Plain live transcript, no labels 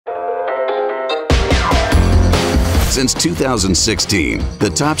Since 2016, the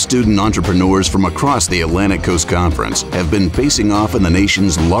top student entrepreneurs from across the Atlantic Coast Conference have been facing off in the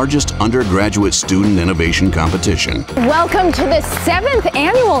nation's largest undergraduate student innovation competition. Welcome to the 7th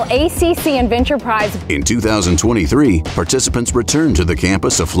annual ACC InVenture Prize. In 2023, participants returned to the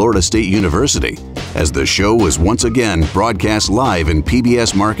campus of Florida State University as the show was once again broadcast live in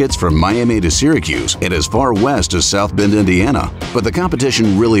PBS markets from Miami to Syracuse and as far west as South Bend, Indiana. But the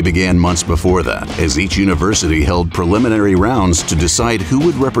competition really began months before that, as each university held preliminary rounds to decide who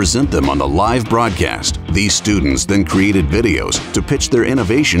would represent them on the live broadcast. These students then created videos to pitch their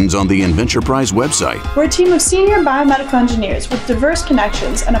innovations on the InVenture Prize website. We're a team of senior biomedical engineers with diverse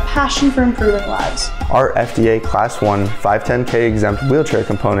connections and a passion for improving lives. Our FDA Class 1 510K exempt wheelchair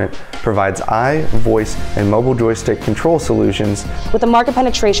component provides eye, voice, and mobile joystick control solutions. With a market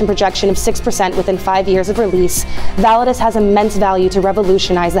penetration projection of 6% within 5 years of release, Validus has immense value to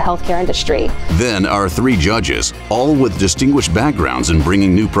revolutionize the healthcare industry. Then our 3 judges, all with distinguished backgrounds in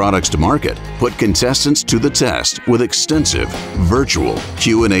bringing new products to market, put contestants to the test with extensive virtual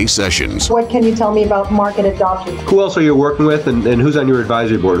Q&A sessions. What can you tell me about market adoption? Who else are you working with and who's on your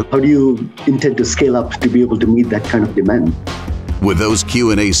advisory board? How do you intend to scale up to be able to meet that kind of demand? With those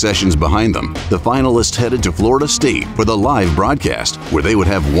Q&A sessions behind them, the finalists headed to Florida State for the live broadcast, where they would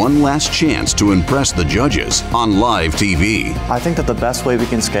have one last chance to impress the judges on live TV. I think that the best way we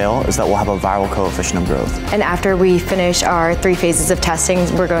can scale is that we'll have a viral coefficient of growth. And after we finish our 3 phases of testing,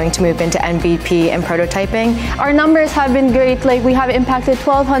 we're going to move into MVP and prototyping. Our numbers have been great. We have impacted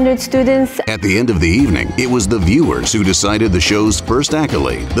 1,200 students. At the end of the evening, it was the viewers who decided the show's first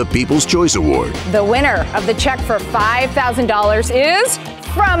accolade, the People's Choice Award. The winner of the check for $5,000 is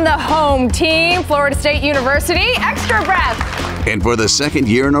from the home team, Florida State University, Extra Breath. And for the second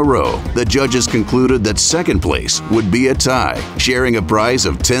year in a row, the judges concluded that second place would be a tie, sharing a prize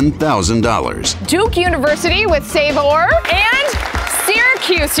of $10,000. Duke University with Savor and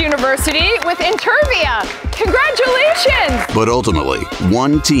Syracuse University with Intervia. Congratulations! But ultimately,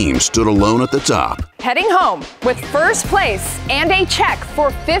 one team stood alone at the top. Heading home with first place and a check for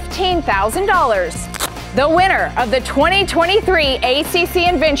 $15,000. The winner of the 2023 ACC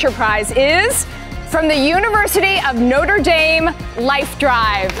InVenture Prize is from the University of Notre Dame Life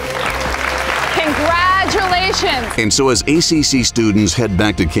Drive. Congratulations! And so as ACC students head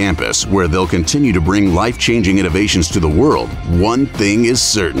back to campus, where they'll continue to bring life-changing innovations to the world, one thing is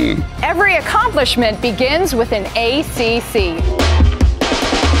certain. Every accomplishment begins with an ACC.